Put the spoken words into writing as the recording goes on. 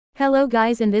Hello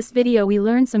guys, in this video we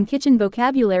learn some kitchen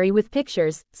vocabulary with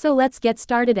pictures, so let's get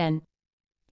started in.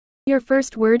 Your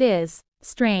first word is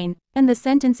strain, and the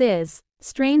sentence is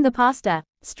strain the pasta.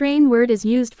 Strain word is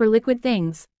used for liquid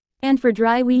things, and for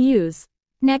dry we use.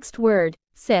 Next word,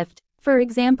 sift. For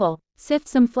example, sift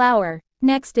some flour.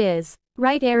 Next is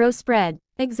right arrow spread.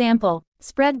 Example,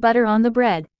 spread butter on the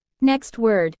bread. Next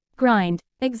word, grind.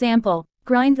 Example,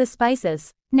 grind the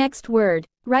spices. Next word,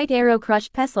 right arrow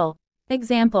crush pestle.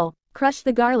 Example, crush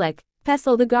the garlic,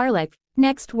 pestle the garlic.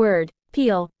 Next word,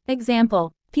 peel.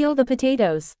 Example, peel the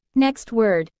potatoes. Next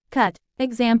word, cut.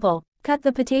 Example, cut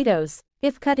the potatoes.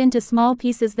 If cut into small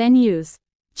pieces then use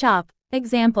chop.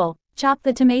 Example, chop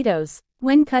the tomatoes.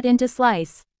 When cut into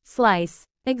slice, slice.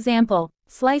 Example,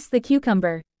 slice the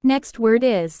cucumber. Next word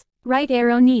is right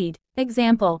arrow knead.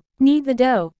 Example, knead the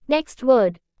dough. Next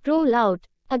word, roll out.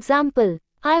 Example,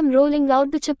 I am rolling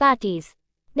out the chapatis.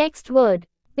 Next word,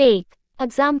 bake.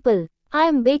 Example, I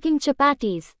am baking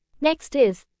chapatis. Next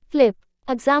is flip.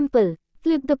 Example,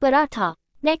 flip the paratha.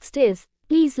 Next is,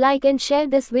 please like and share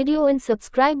this video and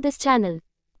subscribe this channel.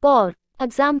 Pour.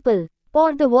 Example,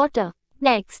 pour the water.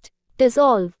 Next,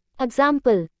 dissolve.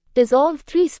 Example, dissolve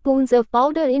 3 spoons of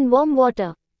powder in warm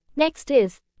water. Next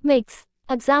is mix.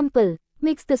 Example,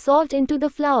 mix the salt into the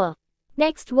flour.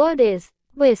 Next word is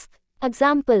whisk.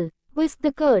 Example, whisk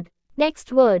the curd.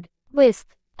 Next word,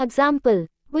 whisk. Example,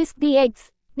 whisk the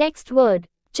eggs. Next word,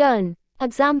 churn.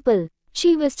 Example,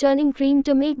 she was churning cream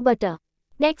to make butter.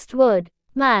 Next word,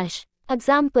 mash.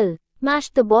 Example, mash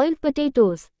the boiled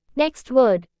potatoes. Next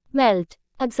word, melt.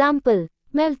 Example,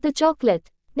 melt the chocolate.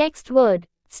 Next word,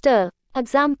 stir.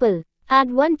 Example,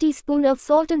 add 1 teaspoon of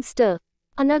salt and stir.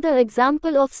 Another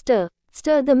example of stir,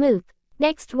 stir the milk.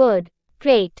 Next word,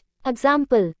 grate.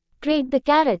 Example, grate the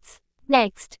carrots.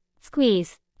 Next,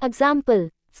 squeeze. Example,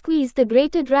 squeeze the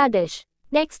grated radish.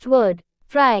 Next word,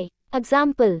 fry.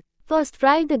 Example, first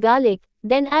fry the garlic,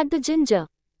 then add the ginger.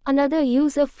 Another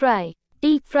use of fry,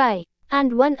 deep fry,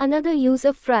 and one another use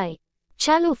of fry,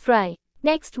 shallow fry.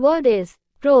 Next word is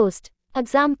roast.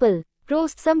 Example,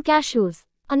 roast some cashews.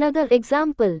 Another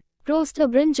example, roast a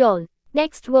brinjal.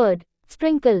 Next word,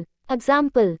 sprinkle.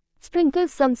 Example, sprinkle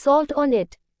some salt on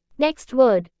it. Next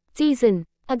word, season.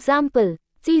 Example,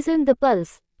 season the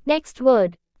pulse. Next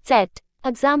word, set.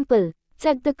 Example,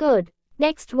 set the curd.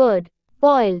 Next word,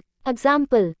 boil.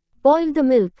 Example, boil the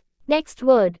milk. Next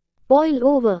word, boil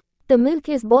over. The milk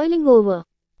is boiling over.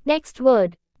 Next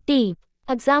word, deep.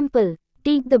 Example,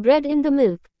 deep the bread in the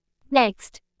milk.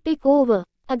 Next, pick over.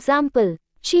 Example,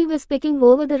 she was picking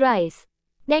over the rice.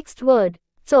 Next word,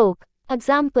 soak.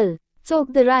 Example,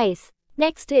 soak the rice.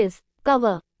 Next is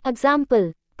cover.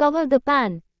 Example, cover the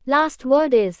pan. Last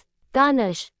word is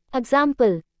garnish.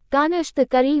 Example, garnish the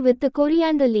curry with the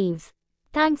coriander leaves.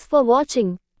 Thanks for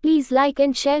watching. Please like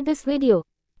and share this video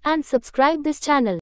and subscribe this channel.